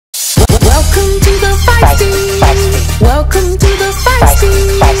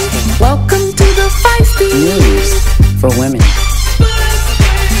for women.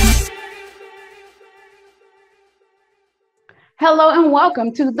 Hello and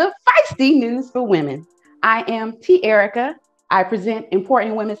welcome to the Feisty News for Women. I am T. Erica. I present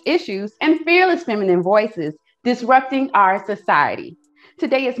important women's issues and fearless feminine voices disrupting our society.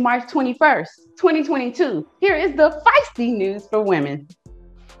 Today is March 21st, 2022. Here is the Feisty News for Women.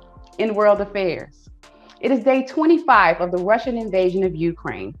 In world affairs, it is day 25 of the Russian invasion of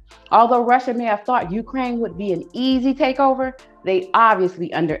Ukraine. Although Russia may have thought Ukraine would be an easy takeover, they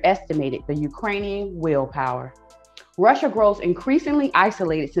obviously underestimated the Ukrainian willpower. Russia grows increasingly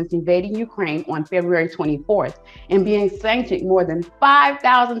isolated since invading Ukraine on February 24th and being sanctioned more than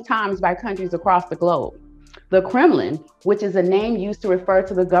 5,000 times by countries across the globe. The Kremlin, which is a name used to refer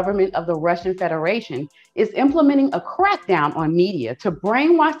to the government of the Russian Federation, is implementing a crackdown on media to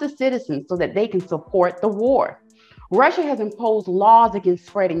brainwash the citizens so that they can support the war. Russia has imposed laws against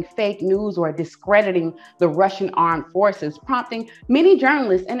spreading fake news or discrediting the Russian armed forces, prompting many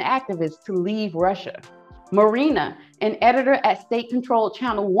journalists and activists to leave Russia. Marina, an editor at state-controlled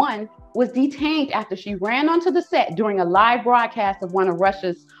Channel 1, was detained after she ran onto the set during a live broadcast of one of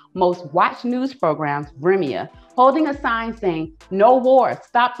Russia's most watched news programs, Vremya, holding a sign saying, "No war,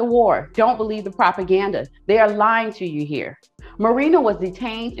 stop the war, don't believe the propaganda, they are lying to you here." Marina was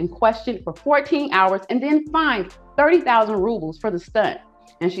detained and questioned for 14 hours and then fined 30,000 rubles for the stunt.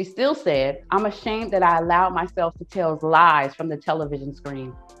 And she still said, "I'm ashamed that I allowed myself to tell lies from the television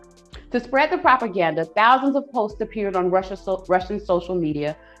screen." To spread the propaganda, thousands of posts appeared on Russian social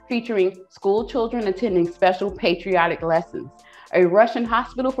media featuring school children attending special patriotic lessons. A Russian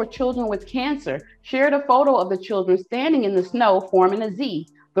hospital for children with cancer shared a photo of the children standing in the snow forming a Z,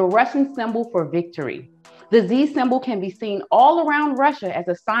 the Russian symbol for victory. The Z symbol can be seen all around Russia as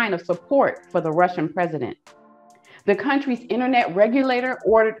a sign of support for the Russian president. The country's internet regulator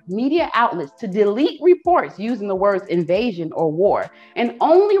ordered media outlets to delete reports using the words invasion or war and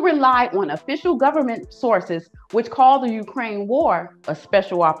only rely on official government sources, which call the Ukraine war a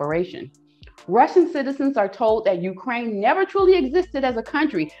special operation. Russian citizens are told that Ukraine never truly existed as a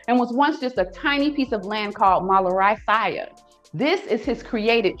country and was once just a tiny piece of land called Maloraya. This is his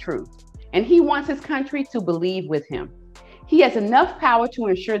created truth, and he wants his country to believe with him. He has enough power to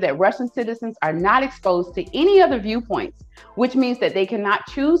ensure that Russian citizens are not exposed to any other viewpoints, which means that they cannot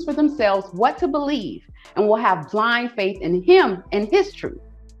choose for themselves what to believe and will have blind faith in him and his truth.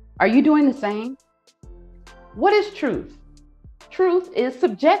 Are you doing the same? What is truth? Truth is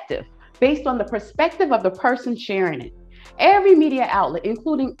subjective, based on the perspective of the person sharing it. Every media outlet,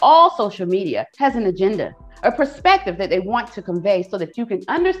 including all social media, has an agenda, a perspective that they want to convey so that you can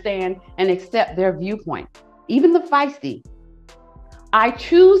understand and accept their viewpoint. Even the Feisty. I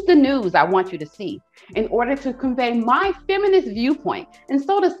choose the news I want you to see in order to convey my feminist viewpoint, and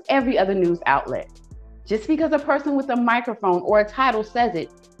so does every other news outlet. Just because a person with a microphone or a title says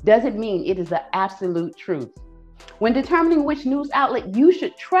it, doesn't mean it is the absolute truth. When determining which news outlet you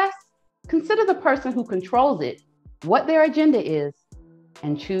should trust, consider the person who controls it, what their agenda is,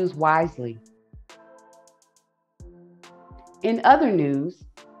 and choose wisely. In other news,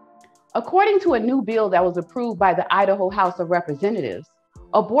 according to a new bill that was approved by the Idaho House of Representatives,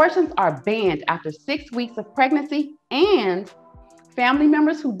 abortions are banned after 6 weeks of pregnancy, and family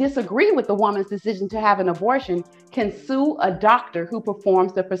members who disagree with the woman's decision to have an abortion can sue a doctor who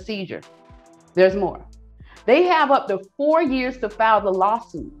performs the procedure. There's more. They have up to 4 years to file the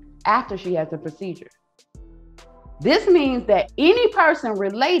lawsuit after she has the procedure. This means that any person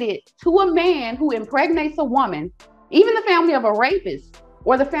related to a man who impregnates a woman, even the family of a rapist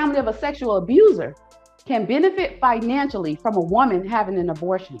or the family of a sexual abuser, can benefit financially from a woman having an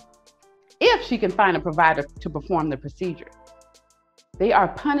abortion if she can find a provider to perform the procedure. They are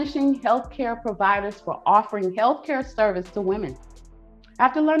punishing healthcare providers for offering healthcare service to women.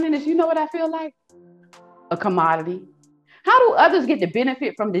 After learning this, you know what I feel like? A commodity. How do others get to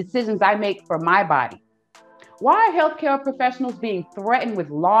benefit from decisions I make for my body? Why are healthcare professionals being threatened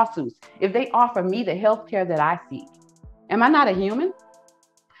with lawsuits if they offer me the healthcare that I seek? Am I not a human?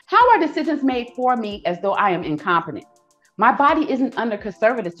 How are decisions made for me as though I am incompetent? My body isn't under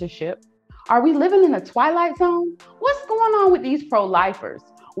conservatorship. Are we living in a twilight zone? What's going on with these pro-lifers?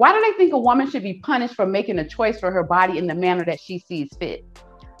 Why do they think a woman should be punished for making a choice for her body in the manner that she sees fit?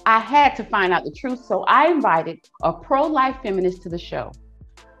 I had to find out the truth, so I invited a pro-life feminist to the show.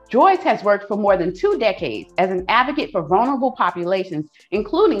 Joyce has worked for more than 2 decades as an advocate for vulnerable populations,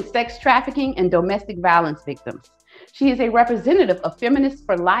 including sex trafficking and domestic violence victims. She is a representative of Feminists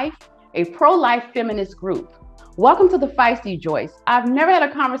for Life, a pro-life feminist group. Welcome to the Feisty, Joyce. I've never had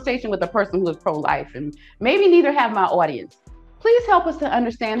a conversation with a person who is pro-life, and maybe neither have my audience. Please help us to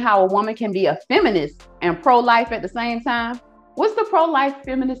understand how a woman can be a feminist and pro-life at the same time. What's the pro-life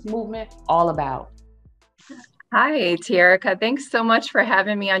feminist movement all about? Hi, Tierica. Thanks so much for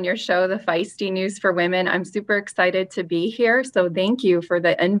having me on your show, The Feisty News for Women. I'm super excited to be here, so thank you for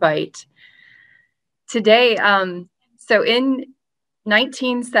the invite. Today, so in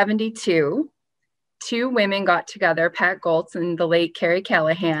 1972, two women got together, Pat Goltz and the late Carrie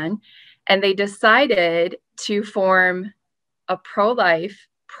Callahan, and they decided to form a pro-life,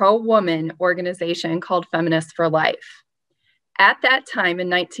 pro-woman organization called Feminist for Life. At that time in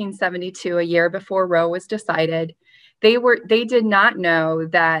 1972, a year before Roe was decided, they did not know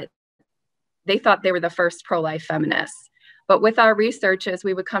that they thought they were the first pro-life feminists. But with our researches,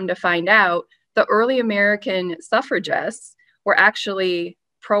 we would come to find out the early American suffragists were actually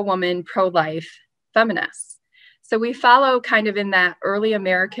pro-woman, pro-life feminists. So we follow kind of in that early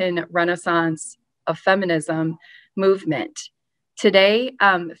American Renaissance of feminism movement. Today,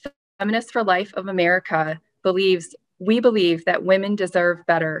 Feminists for Life of America we believe that women deserve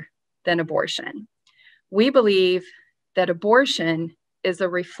better than abortion. We believe that abortion is a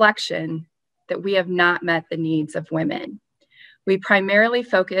reflection that we have not met the needs of women. We primarily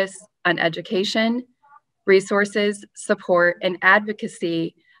focus on education, resources, support, and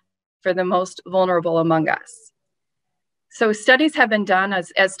advocacy for the most vulnerable among us. So studies have been done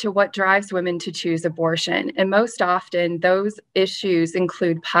as to what drives women to choose abortion. And most often, those issues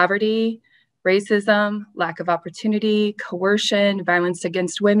include poverty, racism, lack of opportunity, coercion, violence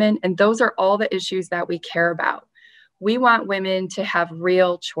against women. And those are all the issues that we care about. We want women to have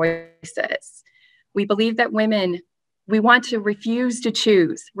real choices. We believe that we want to refuse to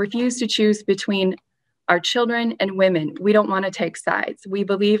choose between our children and women. We don't want to take sides. We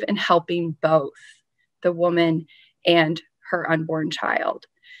believe in helping both the woman and her unborn child.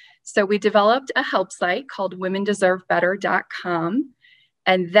 So we developed a help site called womendeservebetter.com,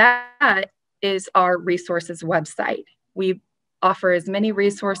 and that is our resources website. We offer as many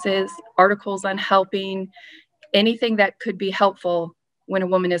resources, articles on helping, anything that could be helpful when a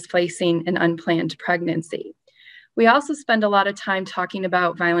woman is facing an unplanned pregnancy. We also spend a lot of time talking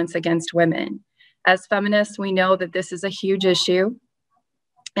about violence against women. As feminists, we know that this is a huge issue.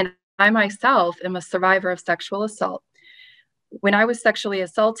 And I myself am a survivor of sexual assault. When I was sexually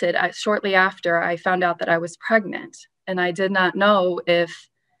assaulted, shortly after, I found out that I was pregnant. And I did not know if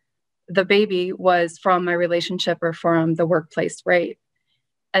the baby was from my relationship or from the workplace rape.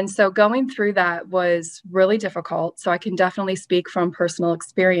 And so going through that was really difficult. So I can definitely speak from personal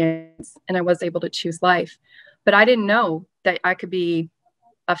experience, and I was able to choose life. But I didn't know that I could be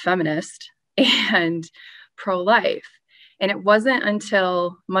a feminist and pro-life. And it wasn't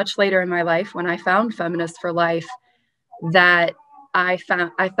until much later in my life when I found Feminists for Life that I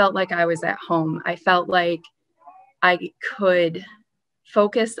felt like I was at home. I felt like I could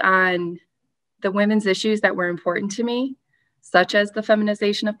focus on the women's issues that were important to me, such as the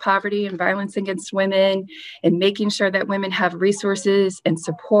feminization of poverty and violence against women, and making sure that women have resources and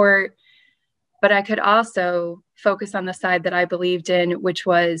support. But I could also focus on the side that I believed in, which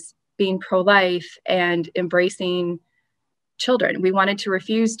was being pro-life and embracing children. We wanted to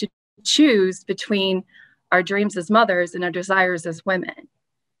refuse to choose between our dreams as mothers and our desires as women.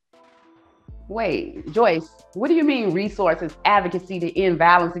 Wait, Joyce, what do you mean resources, advocacy to end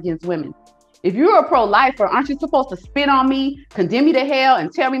violence against women? If you're a pro-lifer, aren't you supposed to spit on me, condemn me to hell,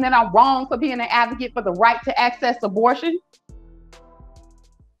 and tell me that I'm wrong for being an advocate for the right to access abortion?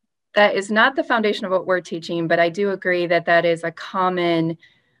 That is not the foundation of what we're teaching, but I do agree that that is a common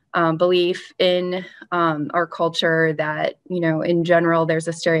belief in our culture that, in general, there's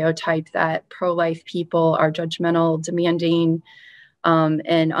a stereotype that pro-life people are judgmental, demanding, and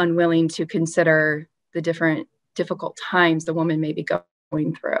unwilling to consider the different difficult times the woman may be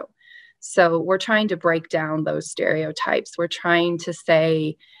going through. So we're trying to break down those stereotypes. We're trying to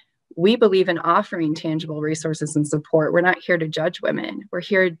say, we believe in offering tangible resources and support. We're not here to judge women. We're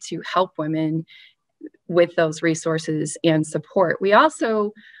here to help women with those resources and support. We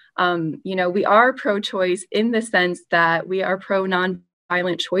also, we are pro-choice in the sense that we are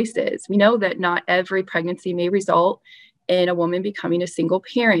pro-nonviolent choices. We know that not every pregnancy may result in a woman becoming a single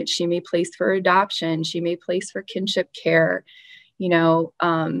parent. She may place for adoption. She may place for kinship care.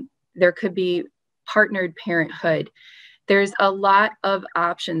 There could be partnered parenthood. There's a lot of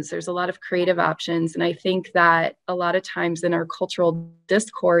options. There's a lot of creative options. And I think that a lot of times in our cultural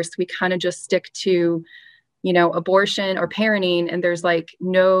discourse, we kind of just stick to, abortion or parenting, and there's like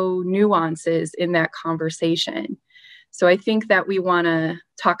no nuances in that conversation. So I think that we want to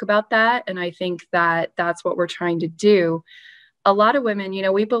talk about that. And I think that that's what we're trying to do. A lot of women,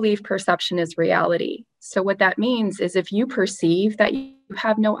 we believe perception is reality. So what that means is if you perceive that you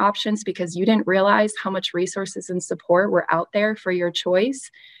have no options because you didn't realize how much resources and support were out there for your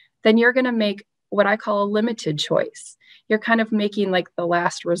choice, then you're going to make what I call a limited choice. You're kind of making like the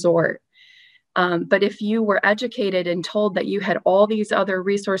last resort. But if you were educated and told that you had all these other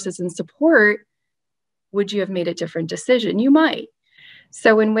resources and support, would you have made a different decision? You might.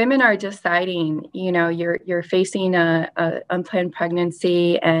 So when women are deciding, you're facing a unplanned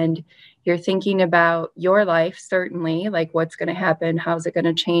pregnancy and you're thinking about your life, certainly, like what's going to happen, how's it going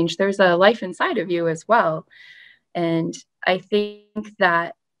to change? There's a life inside of you as well. And I think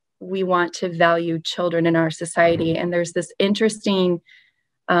that we want to value children in our society. And there's this interesting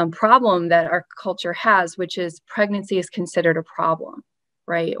problem that our culture has, which is pregnancy is considered a problem,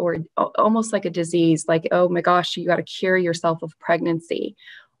 right? Or almost like a disease, like, oh my gosh, you got to cure yourself of pregnancy.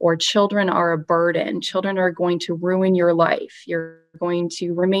 Or children are a burden. Children are going to ruin your life. You're going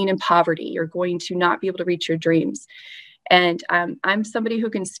to remain in poverty. You're going to not be able to reach your dreams. And I'm somebody who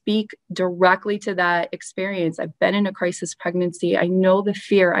can speak directly to that experience. I've been in a crisis pregnancy. I know the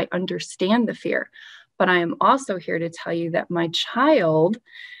fear. I understand the fear. But I am also here to tell you that my child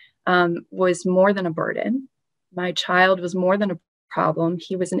was more than a burden. My child was more than a problem.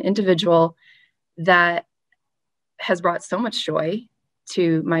 He was an individual that has brought so much joy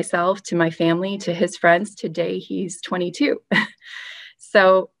to myself, to my family, to his friends. Today, he's 22.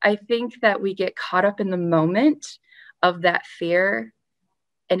 So I think that we get caught up in the moment of that fear.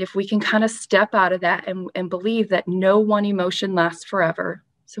 And if we can kind of step out of that and believe that no one emotion lasts forever,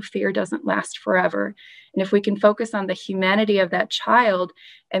 so fear doesn't last forever. And if we can focus on the humanity of that child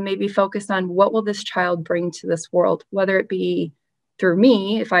and maybe focus on what will this child bring to this world, whether it be through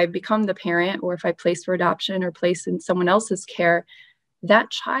me, if I become the parent, or if I place for adoption or place in someone else's care,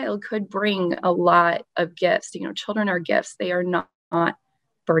 that child could bring a lot of gifts. Children are gifts. They are not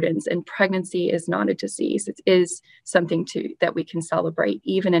burdens, and pregnancy is not a disease. It is something that we can celebrate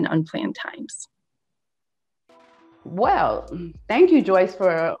even in unplanned times. Well, thank you, Joyce,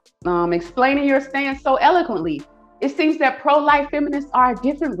 for explaining your stance so eloquently. It seems that pro-life feminists are a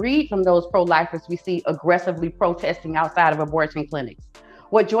different breed from those pro-lifers we see aggressively protesting outside of abortion clinics.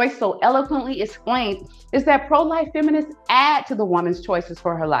 What Joyce so eloquently explained is that pro-life feminists add to the woman's choices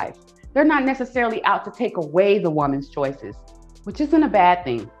for her life. They're not necessarily out to take away the woman's choices, which isn't a bad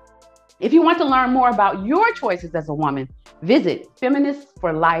thing. If you want to learn more about your choices as a woman, visit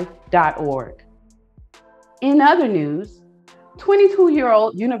feministsforlife.org. In other news,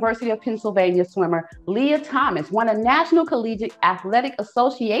 22-year-old University of Pennsylvania swimmer Leah Thomas won a National Collegiate Athletic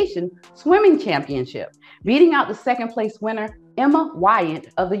Association swimming championship, beating out the second place winner, Emma Wyant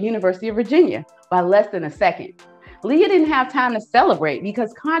of the University of Virginia, by less than a second. Leah didn't have time to celebrate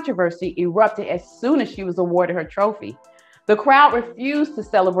because controversy erupted as soon as she was awarded her trophy. The crowd refused to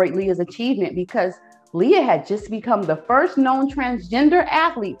celebrate Leah's achievement because Leah had just become the first known transgender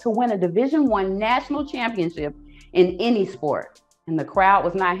athlete to win a Division I national championship in any sport, and the crowd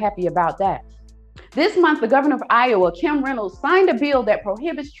was not happy about that. This month, the governor of Iowa, Kim Reynolds, signed a bill that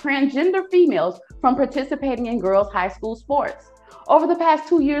prohibits transgender females from participating in girls' high school sports. Over the past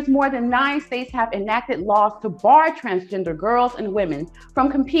 2 years, more than 9 states have enacted laws to bar transgender girls and women from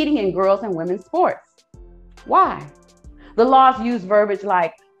competing in girls' and women's sports. Why? The laws use verbiage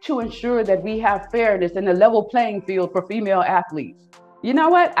like, to ensure that we have fairness and a level playing field for female athletes. You know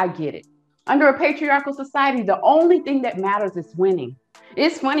what? I get it. Under a patriarchal society, the only thing that matters is winning.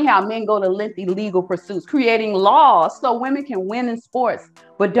 It's funny how men go to lengthy legal pursuits, creating laws so women can win in sports,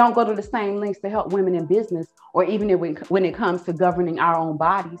 but don't go to the same lengths to help women in business, or even when it comes to governing our own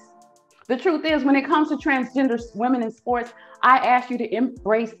bodies. The truth is, when it comes to transgender women in sports, I ask you to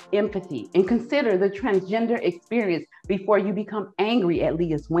embrace empathy and consider the transgender experience before you become angry at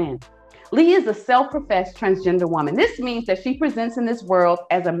Leah's win. Leah is a self-professed transgender woman. This means that she presents in this world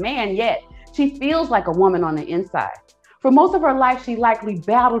as a man, yet she feels like a woman on the inside. For most of her life, she likely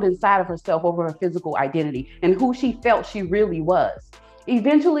battled inside of herself over her physical identity and who she felt she really was.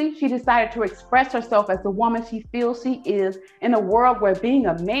 Eventually, she decided to express herself as the woman she feels she is in a world where being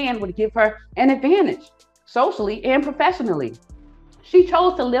a man would give her an advantage, socially and professionally. She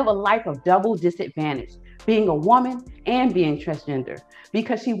chose to live a life of double disadvantage, being a woman and being transgender,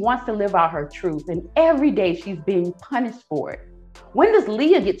 because she wants to live out her truth, and every day she's being punished for it. When does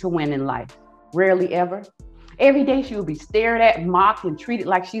Leah get to win in life? Rarely ever. Every day she will be stared at, mocked, and treated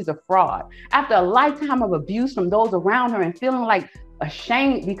like she's a fraud. After a lifetime of abuse from those around her and feeling like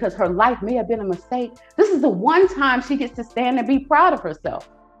ashamed because her life may have been a mistake, this is the one time she gets to stand and be proud of herself.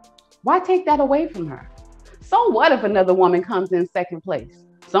 Why take that away from her? So what if another woman comes in second place?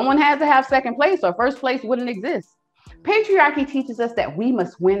 Someone has to have second place or first place wouldn't exist. Patriarchy teaches us that we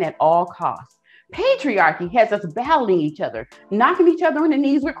must win at all costs. Patriarchy has us battling each other, knocking each other in the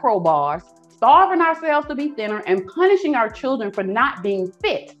knees with crowbars, starving ourselves to be thinner, and punishing our children for not being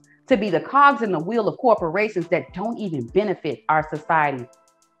fit to be the cogs in the wheel of corporations that don't even benefit our society.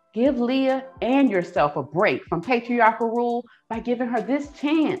 Give Leah and yourself a break from patriarchal rule by giving her this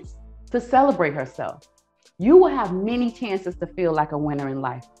chance to celebrate herself. You will have many chances to feel like a winner in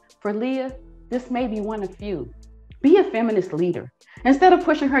life. For Leah, this may be one of few. Be a feminist leader. Instead of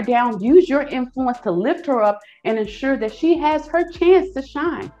pushing her down, use your influence to lift her up and ensure that she has her chance to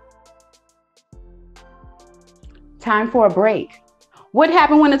shine. Time for a break. What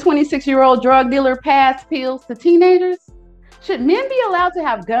happened when a 26-year-old drug dealer passed pills to teenagers? Should men be allowed to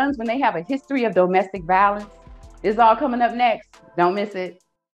have guns when they have a history of domestic violence? It's all coming up next. Don't miss it.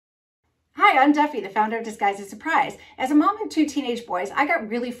 Hi, I'm Duffy, the founder of Disguise as Surprise. As a mom of 2 teenage boys, I got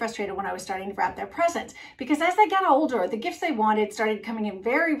really frustrated when I was starting to wrap their presents because as they got older, the gifts they wanted started coming in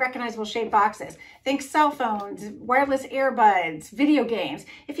very recognizable shaped boxes. Think cell phones, wireless earbuds, video games.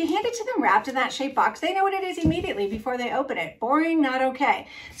 If you hand it to them wrapped in that shaped box, they know what it is immediately before they open it. Boring, not okay.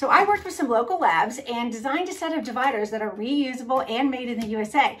 So I worked with some local labs and designed a set of dividers that are reusable and made in the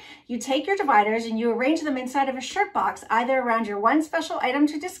USA. You take your dividers and you arrange them inside of a shirt box, either around your one special item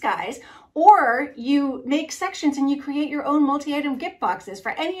to disguise, or you make sections and you create your own multi-item gift boxes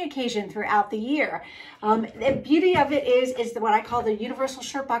for any occasion throughout the year. The beauty of it is what I call the universal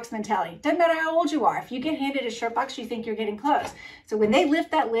shirt box mentality. Doesn't matter how old you are. If you get handed a shirt box, you think you're getting close. So when they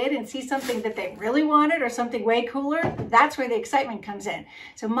lift that lid and see something that they really wanted or something way cooler, that's where the excitement comes in.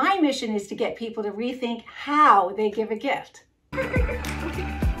 So my mission is to get people to rethink how they give a gift.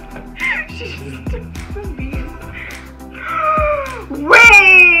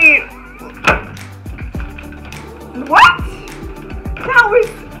 Wait! What?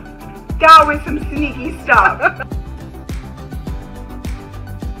 That was some sneaky stuff.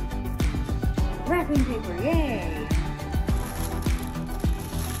 Wrapping paper, yay!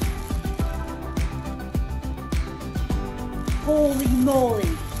 Holy moly!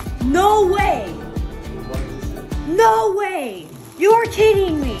 No way! No way! You're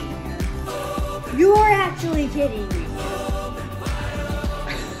kidding me! You're actually kidding me!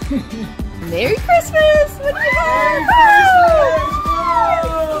 Merry Christmas! What do you have?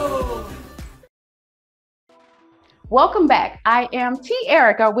 Welcome back. I am T.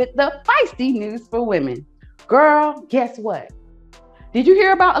 Erica with the Feisty News for Women. Girl, guess what? Did you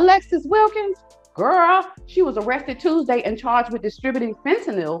hear about Alexis Wilkins? Girl, she was arrested Tuesday and charged with distributing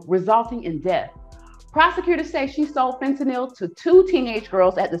fentanyl, resulting in death. Prosecutors say she sold fentanyl to 2 teenage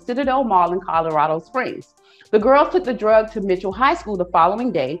girls at the Citadel Mall in Colorado Springs. The girls took the drug to Mitchell High School the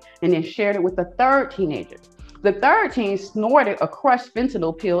following day and then shared it with a 3rd teenager. The 3rd teen snorted a crushed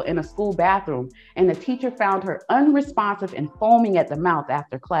fentanyl pill in a school bathroom, and the teacher found her unresponsive and foaming at the mouth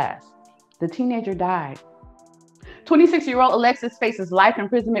after class. The teenager died. 26-year-old Alexis faces life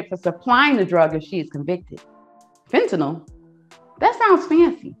imprisonment for supplying the drug if she is convicted. Fentanyl? That sounds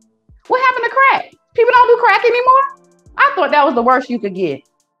fancy. What happened to crack? People don't do crack anymore? I thought that was the worst you could get.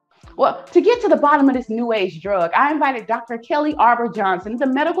 Well, to get to the bottom of this new age drug, I invited Dr. Kelly Arbor Johnson, the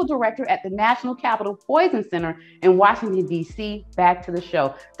medical director at the National Capital Poison Center in Washington, D.C., back to the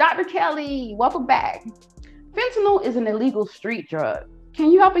show. Dr. Kelly, welcome back. Fentanyl is an illegal street drug.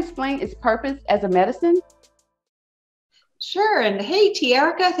 Can you help explain its purpose as a medicine? Sure. And hey, T.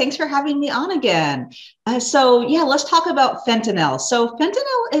 Erica, thanks for having me on again. Let's talk about fentanyl. So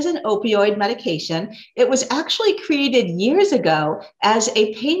fentanyl is an opioid medication. It was actually created years ago as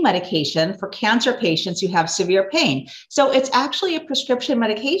a pain medication for cancer patients who have severe pain. So it's actually a prescription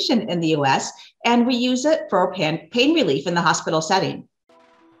medication in the US, and we use it for pain relief in the hospital setting.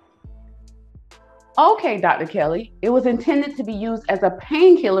 Okay, Dr. Kelly, it was intended to be used as a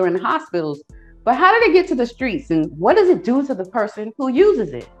painkiller in hospitals. But how did it get to the streets, and what does it do to the person who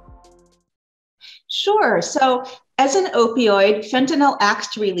uses it? Sure. So as an opioid, fentanyl acts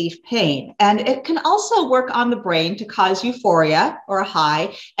to relieve pain, and it can also work on the brain to cause euphoria or a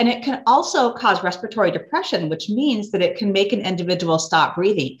high, and it can also cause respiratory depression, which means that it can make an individual stop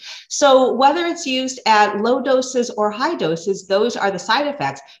breathing. So whether it's used at low doses or high doses, those are the side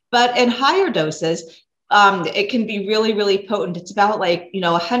effects. But in higher doses, it can be really, really potent. It's about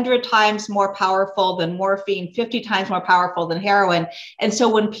 100 times more powerful than morphine, 50 times more powerful than heroin. And so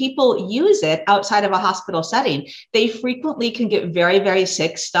when people use it outside of a hospital setting, they frequently can get very, very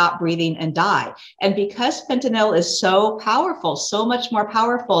sick, stop breathing, and die. And because fentanyl is so powerful, so much more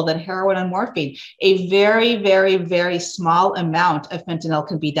powerful than heroin and morphine, a very, very, very small amount of fentanyl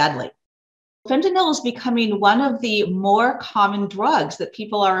can be deadly. Fentanyl is becoming one of the more common drugs that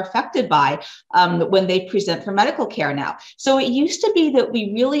people are affected by when they present for medical care now. So it used to be that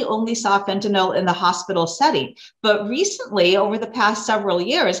we really only saw fentanyl in the hospital setting, but recently, over the past several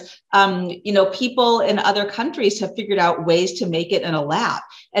years, people in other countries have figured out ways to make it in a lab.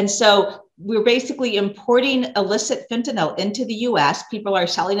 And so we're basically importing illicit fentanyl into the US. People are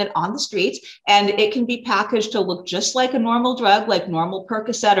selling it on the streets, and it can be packaged to look just like a normal drug, like normal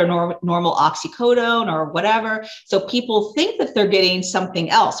Percocet or normal oxycodone or whatever. So people think that they're getting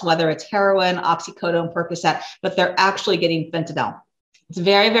something else, whether it's heroin, oxycodone, Percocet, but they're actually getting fentanyl. It's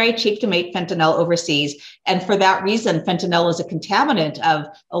very, very cheap to make fentanyl overseas. And for that reason, fentanyl is a contaminant of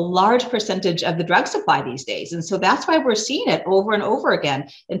a large percentage of the drug supply these days. And so that's why we're seeing it over and over again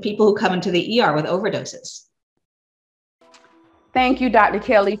in people who come into the ER with overdoses. Thank you, Dr.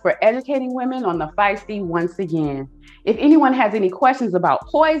 Kelly, for educating women on the Feisty once again. If anyone has any questions about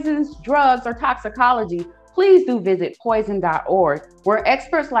poisons, drugs, or toxicology, please do visit poison.org, where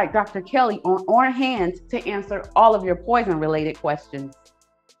experts like Dr. Kelly are on hand to answer all of your poison-related questions.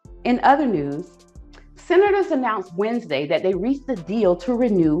 In other news, senators announced Wednesday that they reached a deal to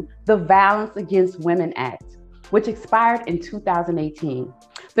renew the Violence Against Women Act, which expired in 2018.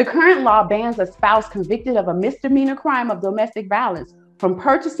 The current law bans a spouse convicted of a misdemeanor crime of domestic violence from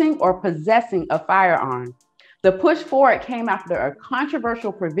purchasing or possessing a firearm. The push forward came after a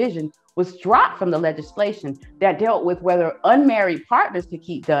controversial provision was dropped from the legislation that dealt with whether unmarried partners could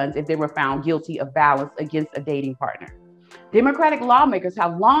keep guns if they were found guilty of violence against a dating partner. Democratic lawmakers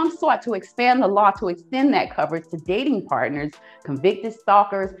have long sought to expand the law to extend that coverage to dating partners, convicted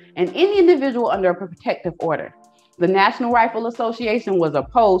stalkers, and any individual under a protective order. The National Rifle Association was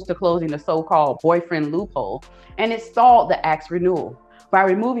opposed to closing the so-called boyfriend loophole, and it stalled the act's renewal. By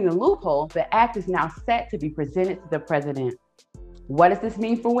removing the loophole, the act is now set to be presented to the president. What does this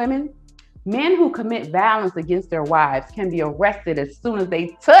mean for women? Men who commit violence against their wives can be arrested as soon as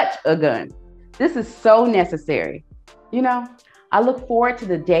they touch a gun. This is so necessary. You know, I look forward to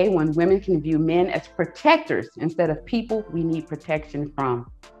the day when women can view men as protectors instead of people we need protection from.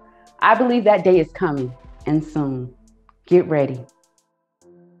 I believe that day is coming, and soon. Get ready.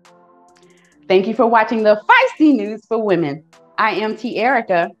 Thank you for watching the Feisty News for Women. I am T.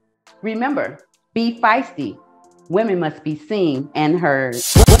 Erica. Remember, be feisty. Women must be seen and heard.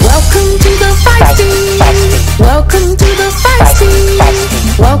 Welcome to the Feisty. Welcome to the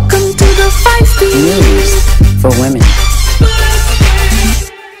Feisty. Welcome.